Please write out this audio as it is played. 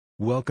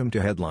Welcome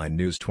to Headline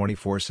News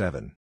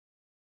 24/7.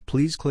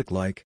 Please click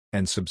like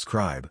and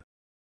subscribe.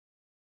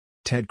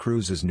 Ted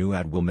Cruz's new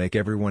ad will make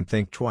everyone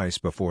think twice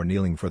before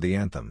kneeling for the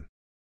anthem.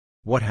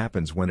 What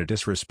happens when a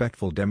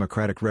disrespectful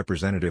Democratic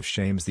representative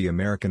shames the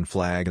American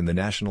flag and the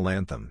national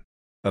anthem?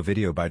 A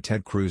video by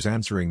Ted Cruz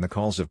answering the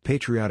calls of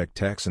patriotic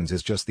Texans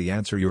is just the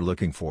answer you're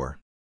looking for.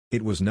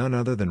 It was none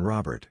other than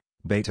Robert,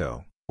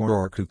 Beto,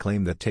 O'Rourke who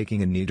claimed that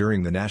taking a knee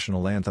during the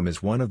national anthem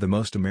is one of the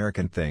most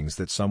American things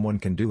that someone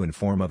can do in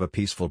form of a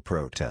peaceful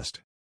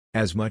protest.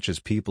 As much as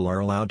people are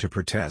allowed to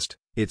protest,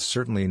 it's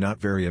certainly not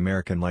very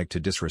American-like to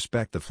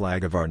disrespect the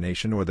flag of our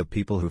nation or the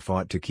people who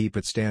fought to keep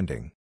it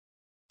standing.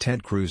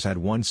 Ted Cruz had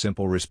one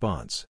simple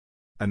response.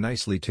 A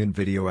nicely tuned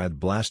video ad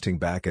blasting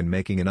back and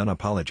making an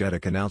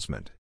unapologetic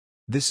announcement.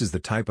 This is the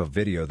type of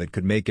video that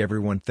could make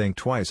everyone think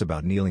twice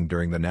about kneeling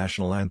during the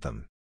national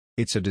anthem.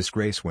 It's a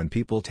disgrace when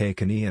people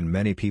take a knee and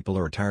many people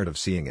are tired of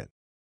seeing it.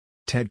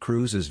 Ted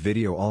Cruz's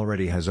video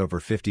already has over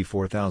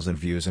 54,000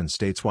 views and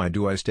states, "Why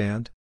do I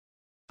stand?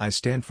 I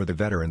stand for the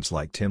veterans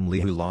like Tim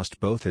Lee who lost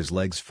both his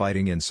legs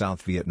fighting in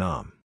South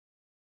Vietnam.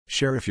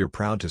 Share if you're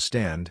proud to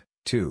stand,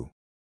 too."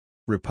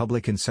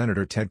 Republican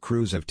Senator Ted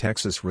Cruz of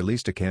Texas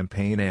released a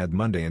campaign ad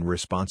Monday in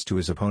response to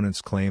his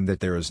opponent's claim that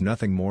there is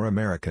nothing more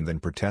American than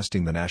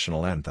protesting the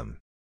national anthem.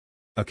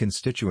 A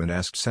constituent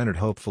asked Senate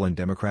hopeful and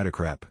Democratic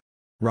Rep.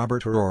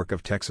 Robert O'Rourke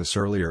of Texas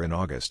earlier in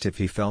August if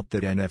he felt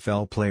that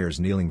NFL players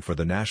kneeling for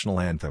the national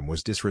anthem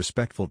was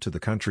disrespectful to the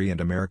country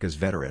and America's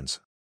veterans.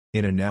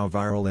 In a now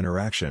viral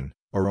interaction,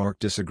 O'Rourke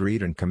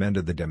disagreed and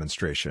commended the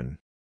demonstration.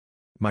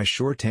 "My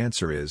short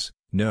answer is,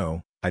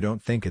 no, I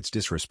don't think it's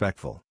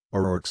disrespectful,"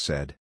 O'Rourke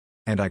said.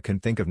 "And I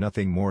can think of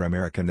nothing more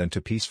American than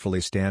to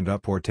peacefully stand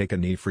up or take a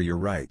knee for your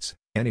rights,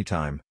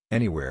 anytime,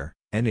 anywhere,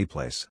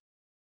 anyplace."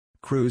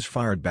 Cruz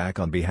fired back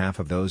on behalf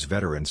of those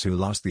veterans who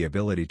lost the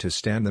ability to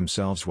stand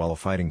themselves while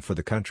fighting for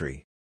the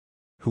country.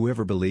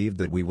 "Whoever believed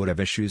that we would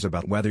have issues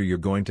about whether you're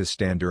going to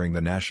stand during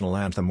the national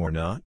anthem or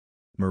not?"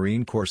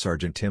 Marine Corps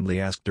Sergeant Tim Lee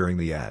asked during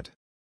the ad.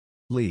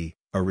 Lee,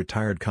 a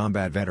retired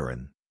combat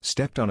veteran,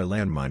 stepped on a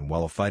landmine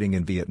while fighting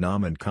in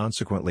Vietnam and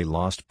consequently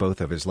lost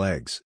both of his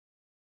legs.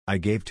 "I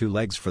gave 2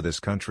 legs for this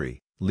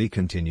country," Lee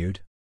continued.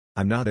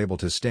 "I'm not able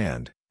to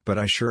stand, but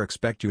I sure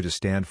expect you to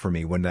stand for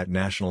me when that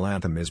national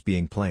anthem is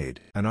being played."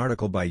 An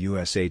article by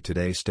USA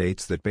Today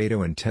states that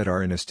Beto and Ted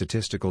are in a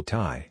statistical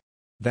tie.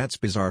 That's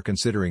bizarre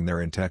considering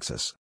they're in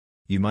Texas.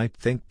 You might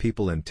think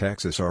people in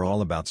Texas are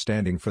all about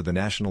standing for the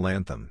national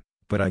anthem,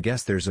 but I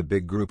guess there's a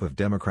big group of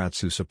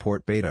Democrats who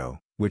support Beto,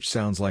 which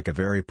sounds like a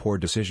very poor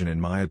decision in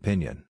my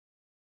opinion.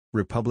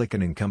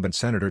 Republican incumbent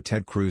Senator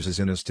Ted Cruz is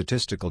in a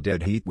statistical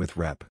dead heat with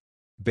Rep.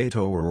 Beto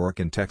O'Rourke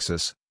in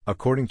Texas,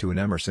 according to an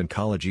Emerson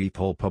College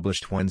e-poll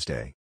published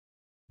Wednesday.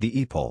 The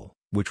e-poll,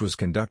 which was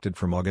conducted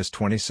from August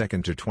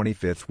 22 to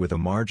 25 with a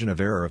margin of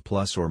error of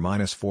plus or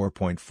minus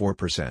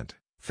 4.4%,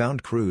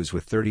 found Cruz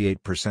with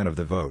 38% of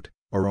the vote,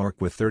 O'Rourke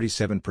with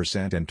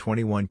 37% and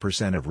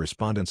 21% of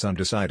respondents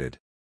undecided.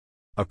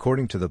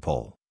 According to the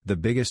poll, the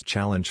biggest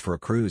challenge for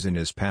Cruz in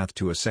his path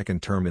to a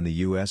second term in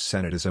the U.S.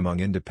 Senate is among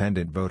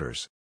independent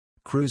voters.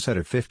 Cruz had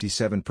a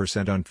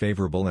 57%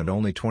 unfavorable and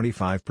only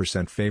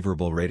 25%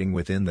 favorable rating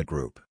within the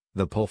group,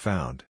 the poll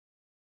found.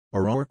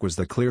 O'Rourke was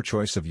the clear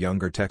choice of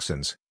younger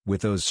Texans,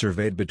 with those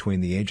surveyed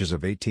between the ages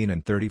of 18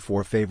 and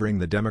 34 favoring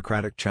the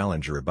Democratic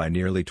challenger by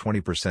nearly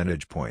 20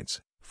 percentage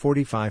points,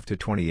 45 to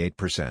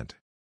 28%.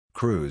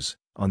 Cruz,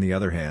 on the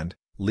other hand,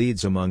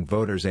 leads among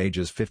voters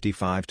ages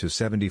 55 to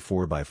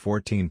 74 by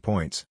 14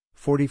 points,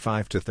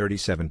 45 to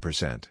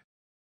 37%.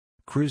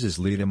 Cruz's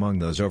lead among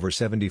those over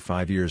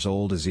 75 years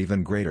old is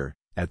even greater,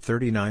 at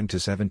 39 to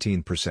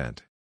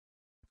 17%.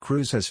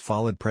 Cruz has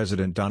followed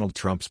President Donald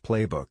Trump's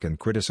playbook and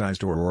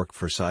criticized O'Rourke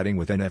for siding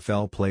with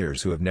NFL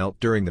players who have knelt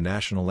during the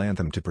national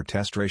anthem to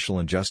protest racial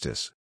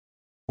injustice.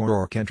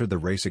 O'Rourke entered the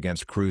race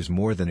against Cruz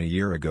more than a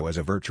year ago as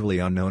a virtually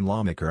unknown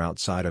lawmaker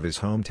outside of his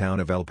hometown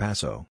of El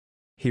Paso.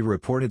 He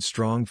reported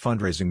strong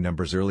fundraising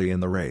numbers early in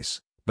the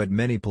race, but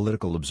many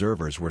political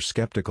observers were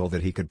skeptical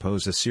that he could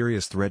pose a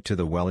serious threat to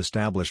the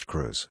well-established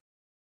Cruz.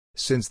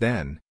 Since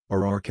then,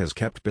 O'Rourke has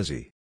kept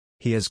busy.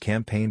 He has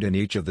campaigned in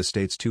each of the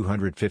state's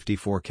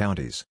 254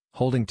 counties,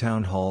 holding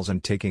town halls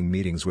and taking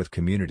meetings with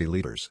community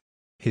leaders.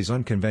 His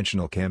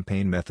unconventional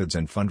campaign methods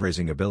and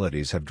fundraising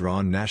abilities have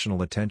drawn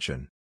national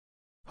attention.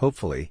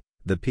 Hopefully,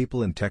 the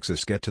people in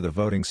Texas get to the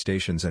voting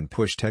stations and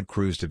push Ted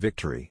Cruz to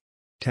victory.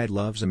 Ted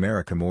loves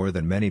America more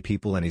than many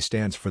people and he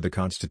stands for the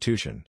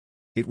Constitution.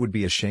 It would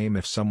be a shame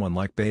if someone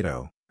like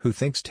Beto, who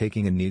thinks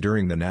taking a knee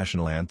during the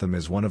national anthem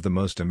is one of the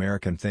most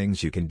American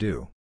things you can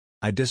do.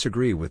 I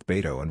disagree with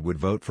Beto and would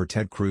vote for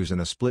Ted Cruz in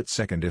a split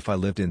second if I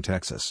lived in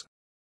Texas.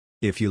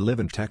 If you live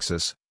in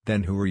Texas,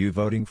 then who are you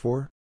voting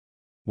for?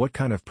 What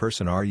kind of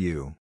person are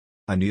you?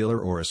 A kneeler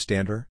or a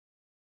stander?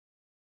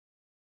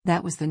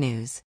 That was the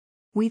news.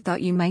 We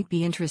thought you might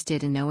be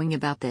interested in knowing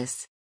about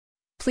this.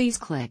 Please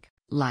click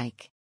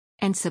like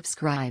and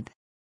subscribe.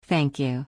 Thank you.